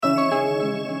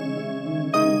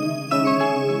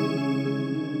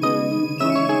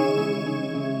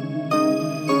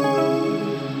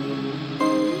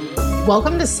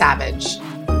Welcome to Savage.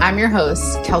 I'm your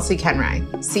host, Kelsey Kenry,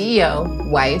 CEO,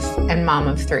 wife, and mom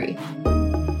of 3.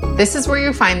 This is where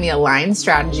you find the aligned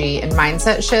strategy and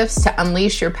mindset shifts to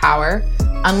unleash your power,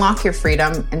 unlock your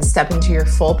freedom, and step into your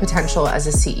full potential as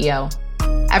a CEO.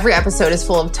 Every episode is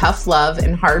full of tough love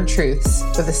and hard truths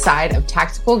with a side of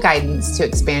tactical guidance to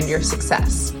expand your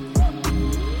success.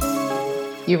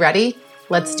 You ready?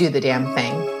 Let's do the damn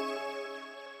thing.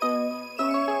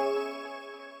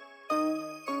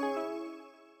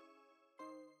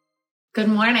 Good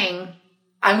morning.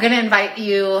 I'm going to invite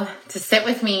you to sit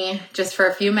with me just for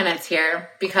a few minutes here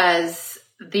because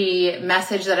the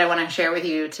message that I want to share with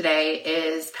you today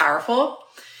is powerful,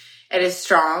 it is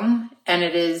strong, and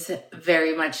it is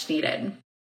very much needed.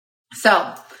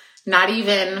 So, not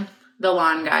even the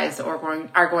lawn guys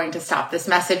are going to stop this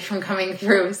message from coming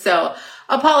through. So,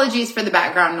 apologies for the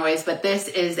background noise, but this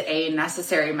is a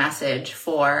necessary message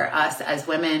for us as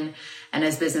women and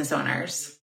as business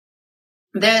owners.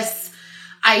 This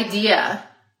idea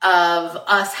of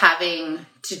us having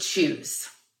to choose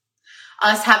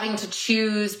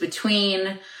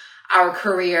between our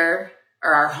career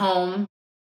or our home,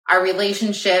 our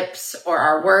relationships or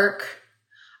our work,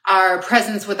 our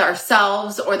presence with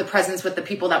ourselves or the presence with the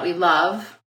people that we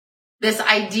love. This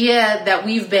idea that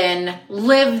we've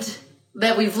lived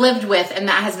with and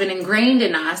that has been ingrained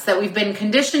in us, that we've been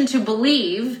conditioned to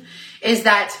believe, is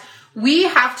that we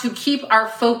have to keep our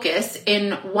focus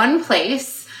in one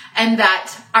place and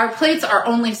that our plates are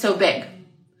only so big.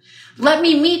 Let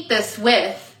me meet this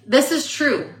with, this is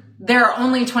true. There are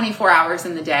only 24 hours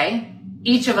in the day.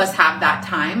 Each of us have that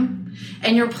time.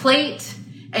 And your plate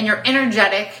and your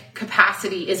energetic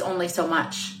capacity is only so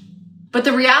much. But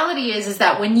the reality is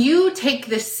that when you take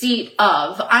the seat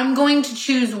of, I'm going to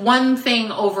choose one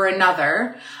thing over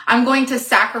another, I'm going to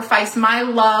sacrifice my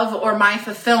love or my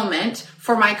fulfillment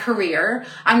for my career,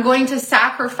 I'm going to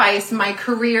sacrifice my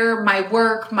career, my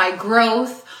work, my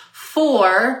growth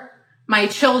for my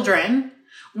children.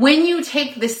 When you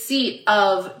take the seat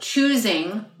of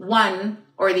choosing one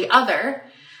or the other,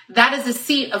 that is a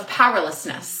seat of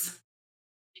powerlessness.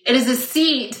 It is a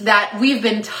seat that we've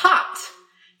been taught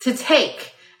to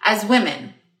take as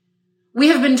women. We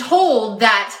have been told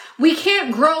that we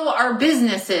can't grow our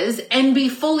businesses and be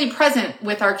fully present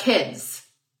with our kids.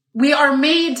 We are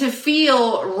made to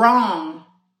feel wrong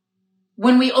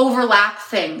when we overlap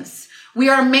things. We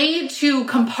are made to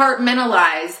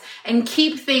compartmentalize and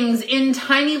keep things in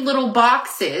tiny little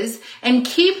boxes and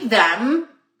keep them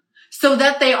so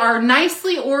that they are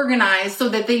nicely organized, so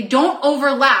that they don't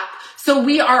overlap. So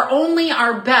we are only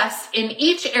our best in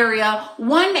each area,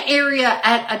 one area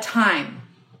at a time.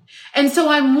 And so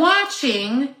I'm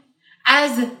watching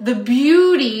as the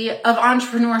beauty of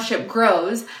entrepreneurship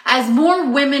grows, as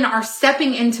more women are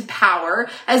stepping into power,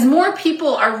 as more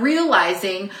people are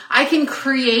realizing I can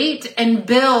create and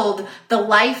build the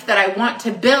life that I want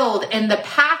to build, and the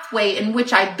pathway in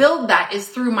which I build that is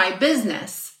through my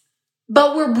business.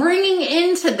 But we're bringing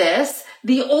into this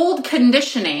the old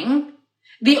conditioning,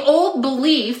 the old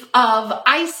belief of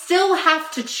I still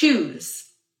have to choose.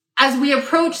 As we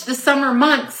approach the summer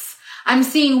months, I'm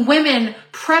seeing women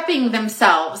prepping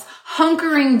themselves,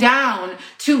 hunkering down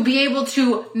to be able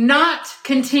to not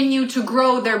continue to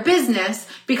grow their business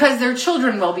because their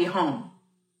children will be home.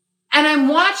 And I'm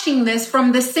watching this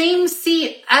from the same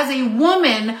seat as a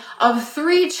woman of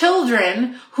 3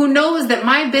 children who knows that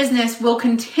my business will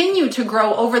continue to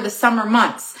grow over the summer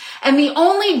months. And the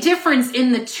only difference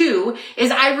in the two is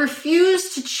I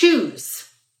refuse to choose.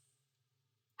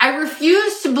 I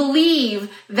refuse to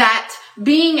believe that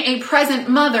being a present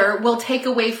mother will take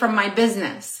away from my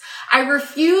business. I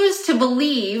refuse to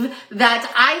believe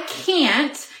that I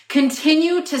can't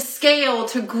continue to scale,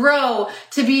 to grow,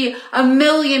 to be a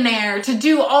millionaire, to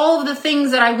do all of the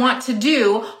things that I want to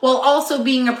do while also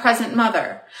being a present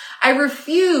mother. I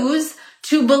refuse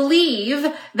to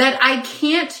believe that I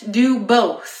can't do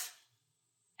both.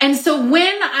 And so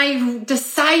when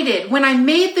I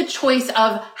made the choice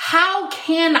of how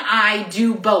can I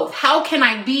do both? How can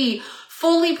I be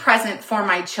fully present for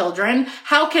my children?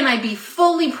 How can I be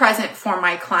fully present for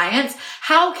my clients?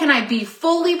 How can I be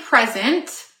fully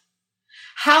present?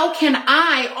 How can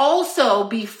I also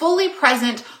be fully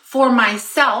present for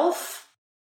myself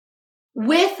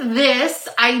with this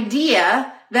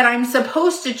idea that I'm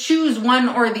supposed to choose one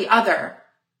or the other?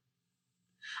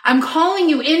 I'm calling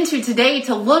you into today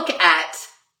to look at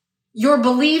your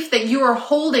belief that you are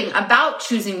holding about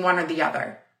choosing one or the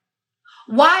other.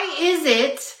 Why is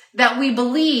it that we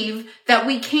believe that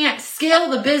we can't scale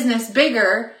the business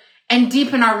bigger and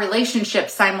deepen our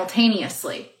relationships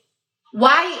simultaneously?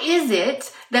 Why is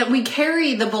it that we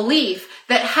carry the belief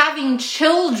that having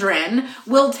children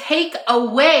will take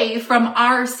away from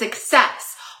our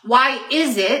success? Why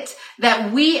is it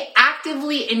that we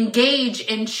actively engage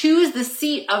and choose the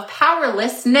seat of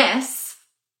powerlessness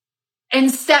and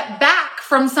step back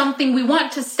from something we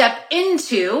want to step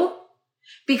into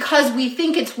because we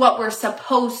think it's what we're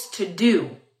supposed to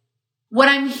do? What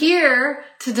I'm here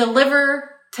to deliver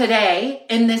today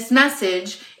in this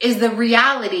message is the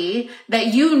reality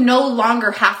that you no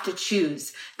longer have to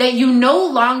choose, that you no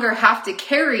longer have to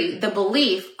carry the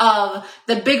belief of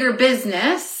the bigger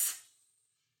business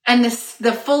and the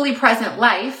fully present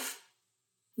life,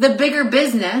 the bigger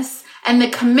business and the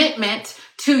commitment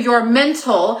to your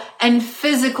mental and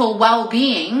physical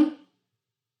well-being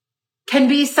can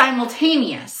be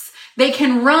simultaneous. They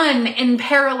can run in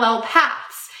parallel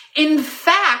paths. In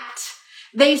fact,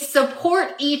 they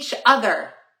support each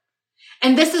other.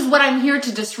 And this is what I'm here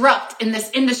to disrupt in this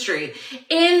industry.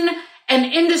 In an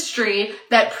industry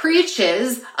that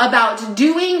preaches about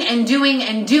doing and doing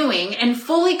and doing and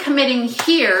fully committing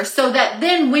here so that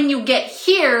then when you get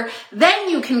here, then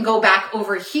you can go back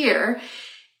over here.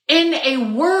 In a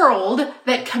world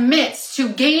that commits to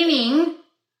gaining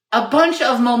a bunch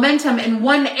of momentum in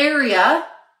one area,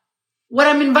 what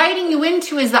I'm inviting you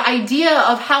into is the idea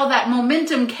of how that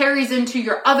momentum carries into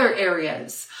your other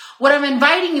areas. What I'm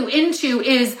inviting you into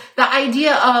is the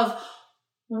idea of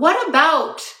what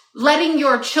about letting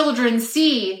your children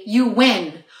see you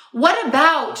win? What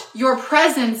about your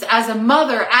presence as a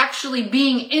mother actually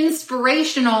being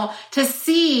inspirational to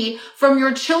see from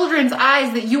your children's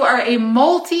eyes that you are a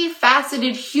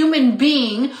multifaceted human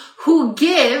being who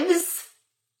gives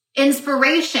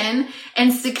inspiration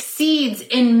and succeeds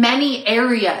in many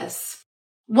areas?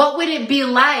 What would it be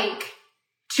like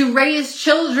to raise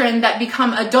children that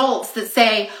become adults that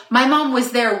say, my mom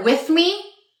was there with me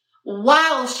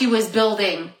while she was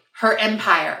building her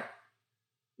empire?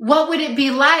 What would it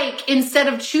be like instead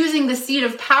of choosing the seat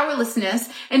of powerlessness,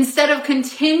 instead of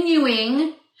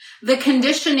continuing the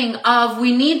conditioning of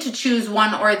we need to choose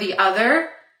one or the other,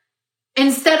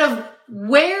 instead of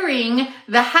wearing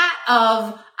the hat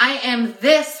of I am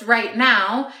this right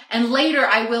now and later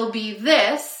I will be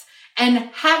this, and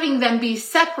having them be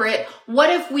separate?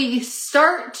 What if we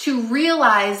start to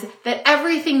realize that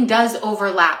everything does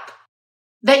overlap?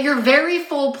 That your very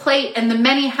full plate and the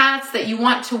many hats that you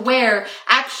want to wear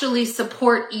actually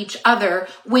support each other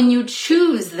when you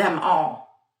choose them all?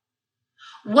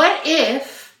 What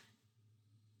if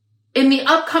in the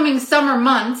upcoming summer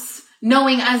months,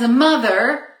 knowing as a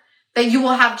mother that you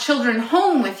will have children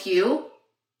home with you,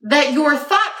 that your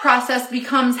thought process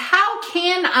becomes, how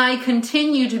can I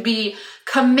continue to be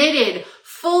committed,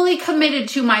 fully committed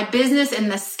to my business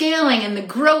and the scaling and the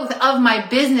growth of my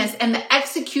business and the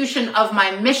execution of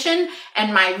my mission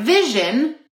and my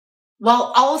vision,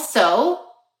 while also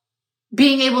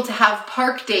being able to have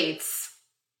park dates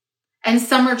and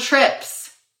summer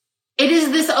trips? It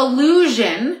is this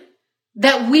illusion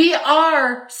that we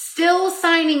are still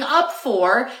signing up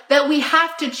for, that we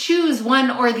have to choose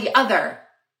one or the other.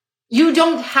 You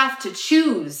don't have to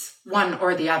choose one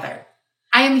or the other.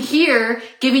 I am here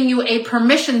giving you a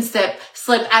permission slip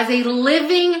as a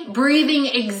living, breathing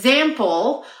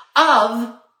example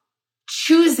of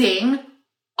choosing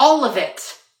all of it.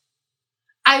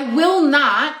 I will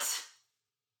not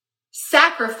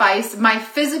sacrifice my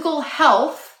physical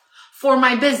health for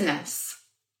my business.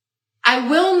 I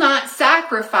will not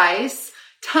sacrifice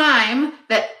time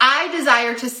that I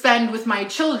desire to spend with my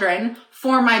children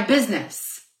for my business.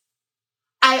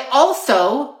 I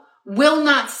also will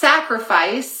not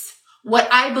sacrifice what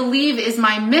I believe is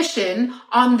my mission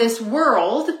on this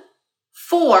world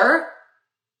for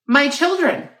my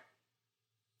children.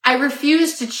 I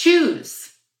refuse to choose.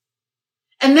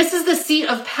 And this is the seat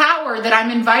of power that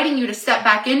I'm inviting you to step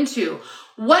back into.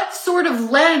 What sort of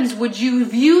lens would you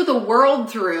view the world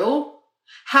through?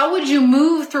 How would you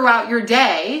move throughout your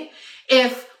day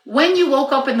if when you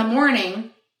woke up in the morning,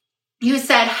 you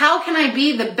said, how can I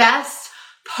be the best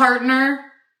partner,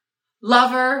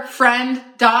 lover, friend,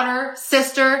 daughter,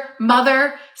 sister,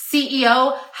 mother,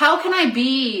 CEO? How can I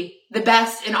be the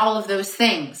best in all of those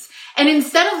things? And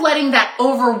instead of letting that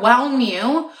overwhelm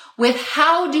you with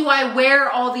how do I wear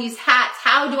all these hats?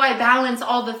 How do I balance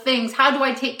all the things? How do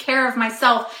I take care of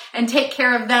myself and take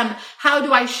care of them? How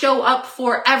do I show up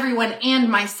for everyone and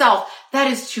myself?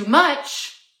 That is too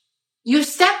much. You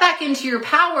step back into your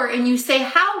power and you say,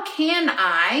 how can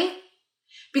I?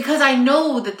 Because I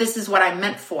know that this is what I'm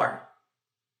meant for.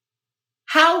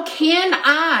 How can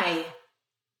I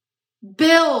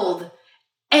build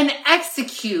and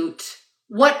execute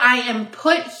what I am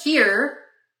put here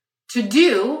to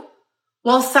do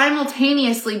while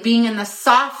simultaneously being in the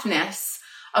softness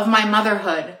of my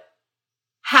motherhood?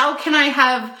 How can I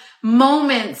have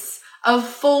moments of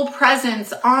full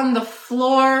presence on the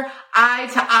floor, eye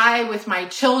to eye with my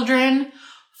children,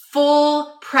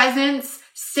 full presence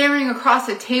staring across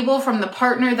a table from the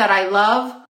partner that I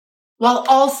love, while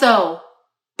also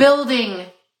building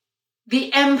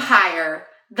the empire,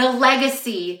 the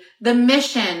legacy, the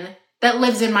mission that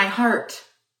lives in my heart?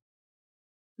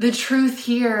 The truth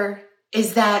here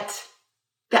is that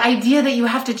the idea that you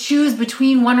have to choose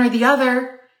between one or the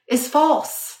other is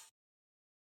false.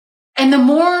 And the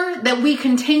more that we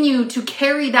continue to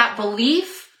carry that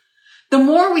belief, the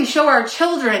more we show our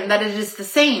children that it is the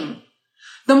same.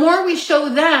 The more we show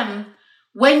them,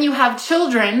 when you have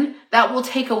children, that will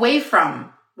take away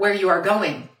from where you are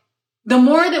going. The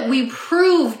more that we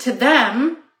prove to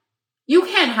them, you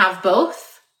can't have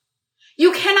both.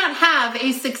 You cannot have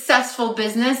a successful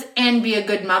business and be a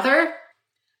good mother.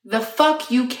 The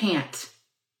fuck you can't.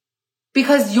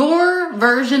 Because your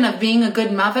version of being a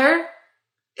good mother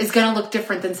is going to look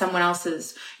different than someone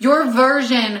else's. Your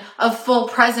version of full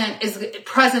presence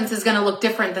is going to look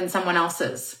different than someone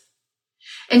else's.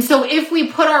 And so if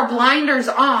we put our blinders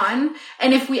on,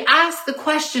 and if we ask the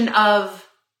question of,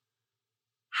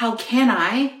 how can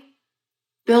I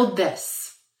build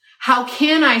this? How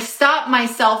can I stop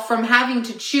myself from having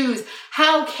to choose?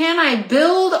 How can I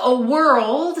build a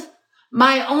world,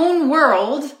 my own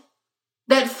world,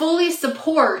 that fully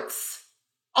supports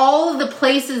all of the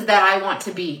places that I want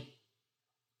to be?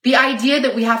 The idea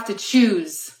that we have to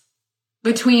choose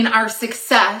between our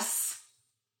success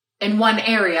in one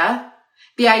area,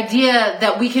 the idea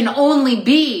that we can only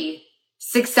be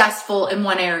successful in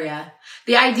one area,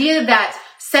 the idea that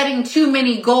setting too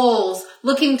many goals,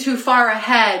 looking too far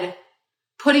ahead,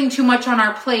 putting too much on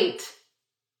our plate.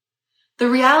 The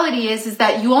reality is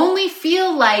that you only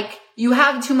feel like you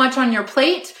have too much on your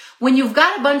plate when you've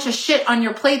got a bunch of shit on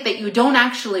your plate that you don't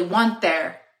actually want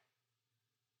there.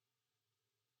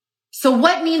 So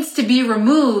what needs to be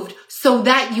removed so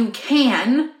that you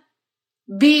can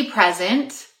be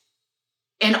present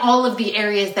in all of the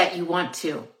areas that you want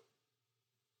to?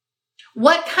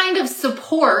 What kind of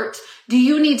support do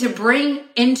you need to bring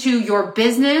into your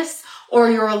business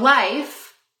or your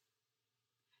life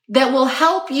that will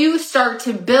help you start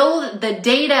to build the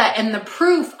data and the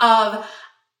proof of,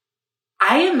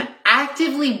 I am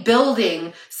actively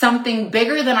building something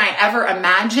bigger than I ever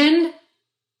imagined,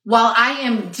 while I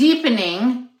am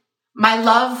deepening my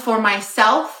love for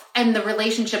myself and the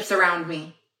relationships around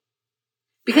me?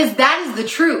 Because that is the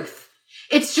truth.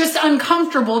 It's just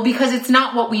uncomfortable because it's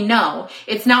not what we know.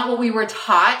 It's not what we were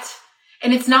taught,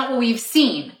 and it's not what we've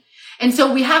seen. And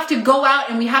so we have to go out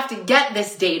and we have to get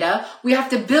this data. We have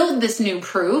to build this new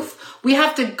proof. We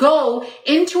have to go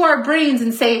into our brains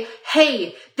and say,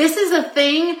 hey, this is a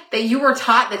thing that you were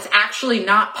taught that's actually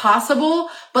not possible,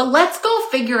 but let's go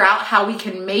figure out how we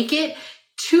can make it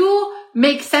to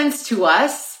make sense to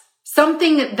us,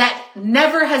 something that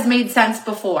never has made sense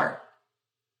before.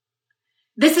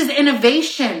 This is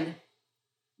innovation.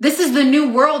 This is the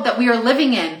new world that we are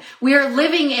living in. We are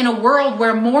living in a world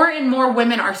where more and more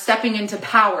women are stepping into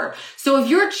power. So if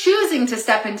you're choosing to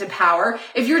step into power,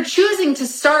 if you're choosing to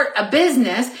start a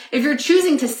business, if you're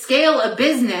choosing to scale a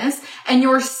business, and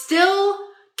you're still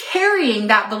carrying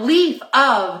that belief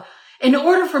of, in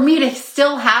order for me to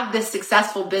still have this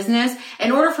successful business,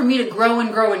 in order for me to grow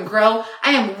and grow and grow,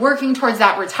 I am working towards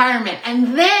that retirement.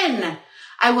 And then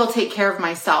I will take care of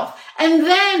myself. And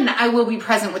then I will be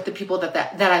present with the people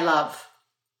that I love.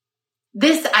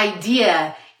 This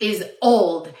idea is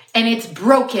old and it's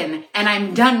broken, and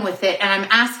I'm done with it. And I'm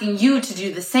asking you to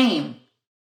do the same.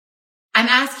 I'm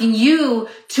asking you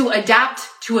to adapt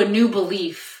to a new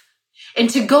belief and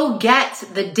to go get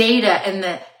the data and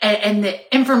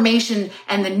the information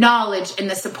and the knowledge and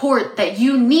the support that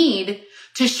you need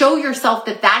to show yourself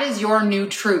that that is your new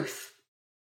truth.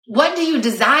 What do you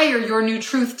desire your new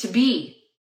truth to be?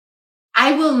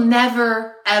 I will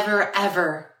never, ever,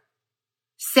 ever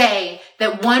say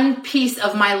that one piece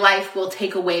of my life will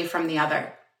take away from the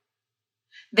other.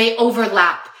 They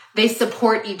overlap. They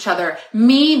support each other.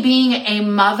 Me being a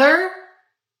mother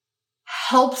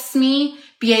helps me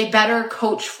be a better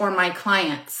coach for my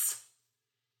clients.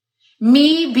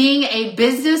 Me being a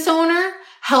business owner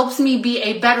helps me be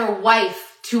a better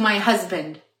wife to my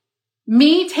husband.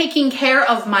 Me taking care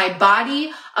of my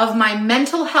body, of my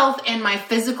mental health and my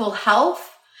physical health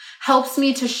helps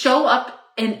me to show up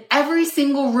in every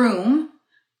single room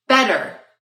better.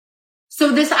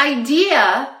 So this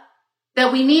idea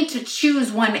that we need to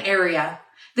choose one area,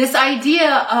 this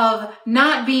idea of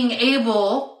not being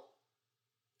able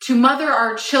to mother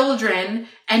our children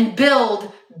and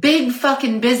build big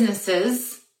fucking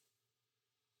businesses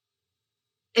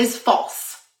is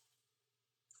false.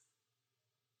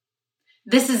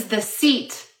 This is the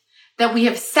seat that we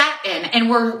have sat in, and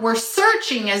we're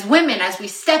searching as women as we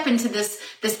step into this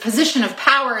position of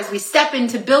power, as we step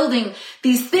into building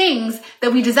these things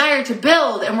that we desire to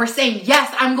build, and we're saying,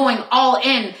 yes, I'm going all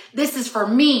in. This is for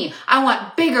me. I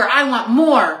want bigger. I want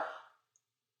more.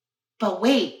 But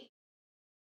wait,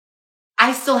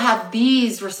 I still have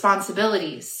these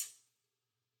responsibilities.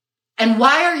 And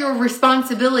why are your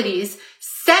responsibilities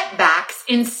setbacks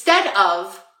instead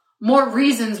of more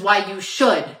reasons why you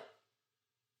should?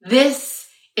 This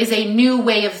is a new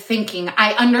way of thinking.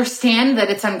 I understand that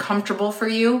it's uncomfortable for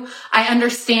you. I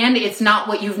understand it's not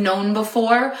what you've known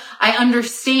before. I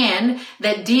understand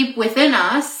that deep within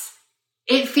us,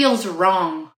 it feels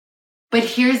wrong. But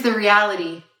here's the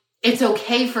reality. It's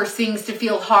okay for things to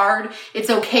feel hard. It's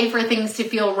okay for things to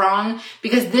feel wrong,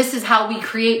 because this is how we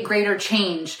create greater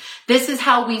change. This is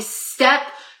how we step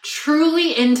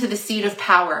truly into the seat of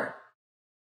power.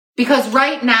 Because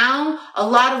right now, a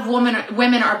lot of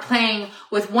women are playing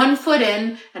with one foot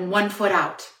in and one foot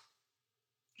out.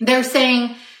 They're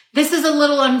saying, this is a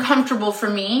little uncomfortable for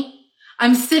me.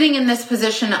 I'm sitting in this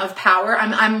position of power.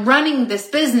 I'm running this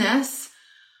business,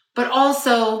 but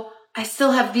also I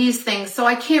still have these things, so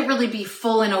I can't really be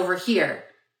full in over here.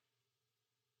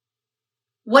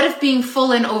 What if being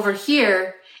full in over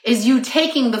here is you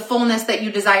taking the fullness that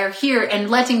you desire here and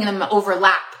letting them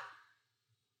overlap?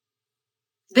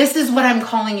 This is what I'm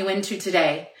calling you into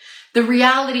today. The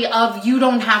reality of you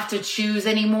don't have to choose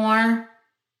anymore.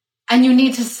 And you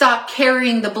need to stop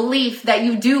carrying the belief that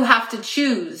you do have to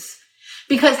choose.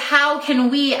 Because how can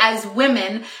we as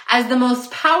women, as the most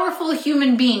powerful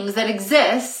human beings that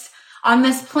exist on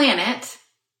this planet,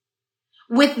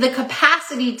 with the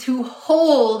capacity to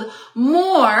hold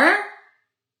more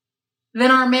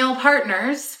than our male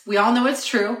partners, we all know it's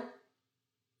true,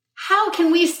 how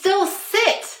can we still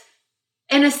sit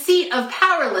in a seat of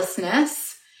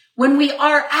powerlessness when we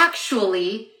are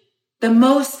actually the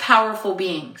most powerful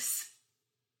beings?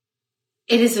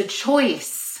 It is a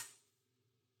choice.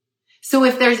 So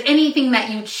if there's anything that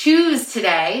you choose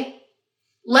today,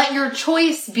 let your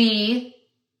choice be,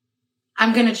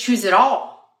 I'm going to choose it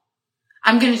all.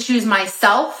 I'm going to choose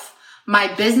myself,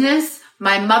 my business,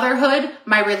 my motherhood,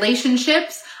 my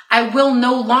relationships. I will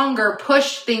no longer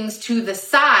push things to the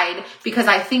side because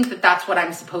I think that that's what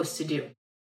I'm supposed to do.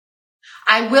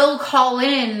 I will call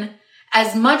in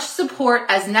as much support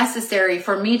as necessary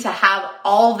for me to have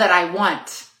all that I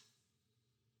want.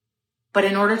 But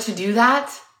in order to do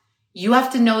that, you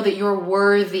have to know that you're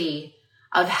worthy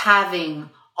of having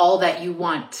all that you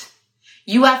want.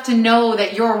 You have to know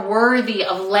that you're worthy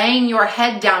of laying your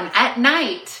head down at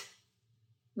night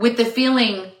with the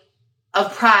feeling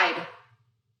of pride,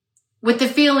 with the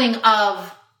feeling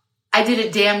of, I did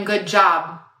a damn good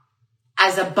job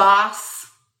as a boss,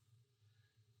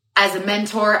 as a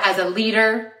mentor, as a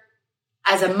leader,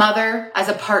 as a mother, as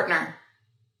a partner.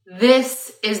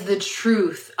 This is the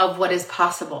truth of what is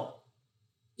possible.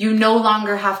 You no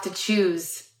longer have to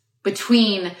choose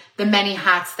between the many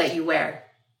hats that you wear.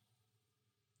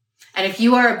 And if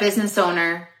you are a business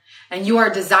owner and you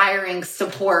are desiring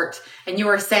support and you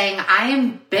are saying, I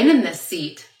have been in this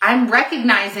seat, I'm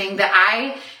recognizing that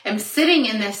I am sitting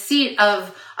in this seat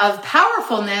of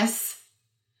powerfulness,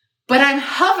 but I'm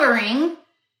hovering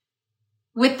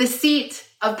with the seat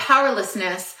of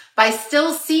powerlessness by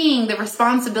still seeing the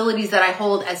responsibilities that I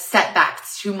hold as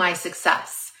setbacks to my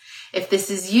success. If this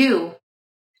is you,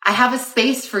 I have a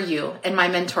space for you in my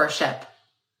mentorship.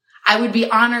 I would be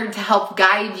honored to help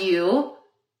guide you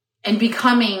in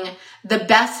becoming the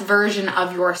best version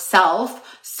of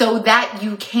yourself so that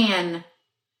you can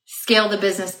scale the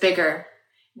business bigger,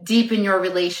 deepen your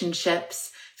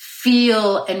relationships,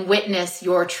 feel and witness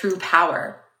your true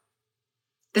power.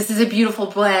 This is a beautiful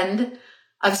blend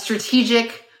of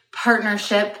strategic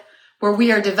partnership where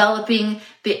we are developing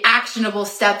the actionable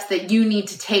steps that you need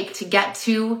to take to get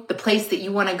to the place that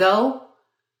you want to go,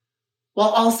 while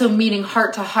also meeting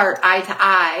heart to heart, eye to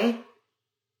eye,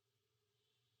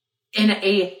 in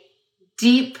a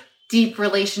deep, deep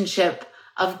relationship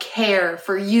of care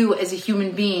for you as a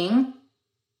human being,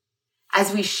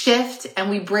 as we shift and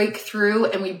we break through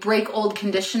and we break old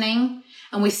conditioning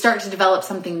and we start to develop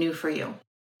something new for you.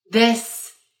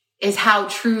 This is how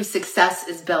true success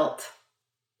is built.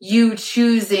 You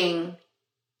choosing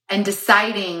and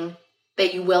deciding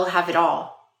that you will have it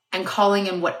all and calling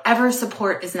in whatever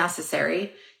support is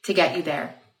necessary to get you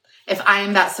there. If I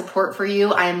am that support for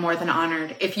you, I am more than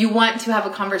honored. If you want to have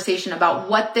a conversation about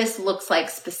what this looks like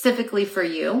specifically for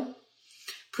you,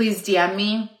 please DM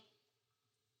me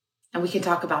and we can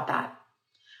talk about that.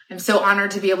 I'm so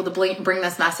honored to be able to bring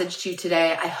this message to you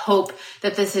today. I hope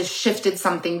that this has shifted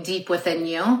something deep within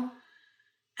you.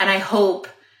 And I hope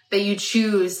that you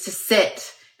choose to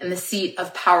sit in the seat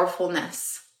of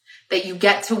powerfulness, that you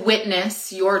get to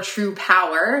witness your true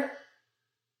power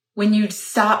when you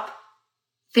stop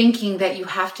thinking that you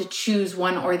have to choose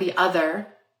one or the other,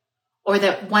 or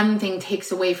that one thing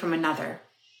takes away from another.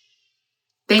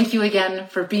 Thank you again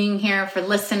for being here, for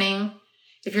listening.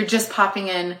 If you're just popping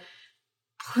in,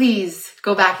 please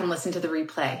go back and listen to the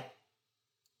replay.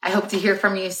 I hope to hear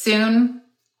from you soon.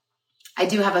 I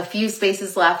do have a few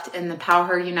spaces left in the Power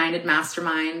Her United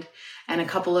Mastermind and a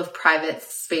couple of private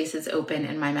spaces open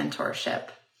in my mentorship.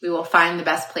 We will find the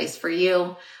best place for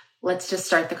you. Let's just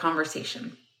start the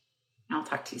conversation. I'll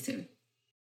talk to you soon.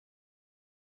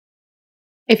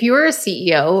 If you are a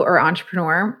CEO or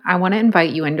entrepreneur, I want to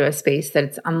invite you into a space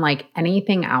that's unlike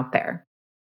anything out there.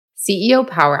 CEO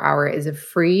Power Hour is a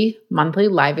free monthly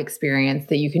live experience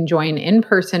that you can join in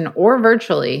person or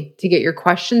virtually to get your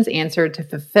questions answered to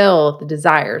fulfill the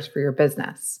desires for your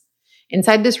business.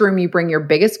 Inside this room, you bring your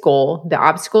biggest goal, the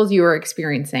obstacles you are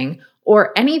experiencing,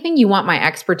 or anything you want my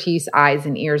expertise, eyes,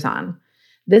 and ears on.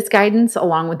 This guidance,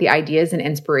 along with the ideas and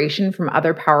inspiration from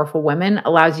other powerful women,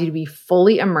 allows you to be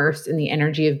fully immersed in the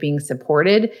energy of being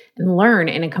supported and learn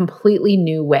in a completely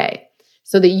new way,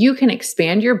 so that you can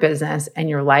expand your business and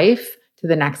your life to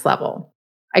the next level.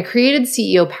 I created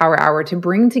CEO Power Hour to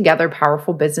bring together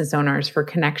powerful business owners for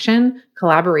connection,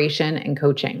 collaboration, and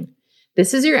coaching.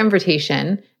 This is your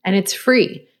invitation, and it's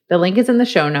free. The link is in the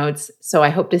show notes, so I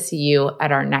hope to see you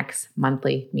at our next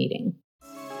monthly meeting.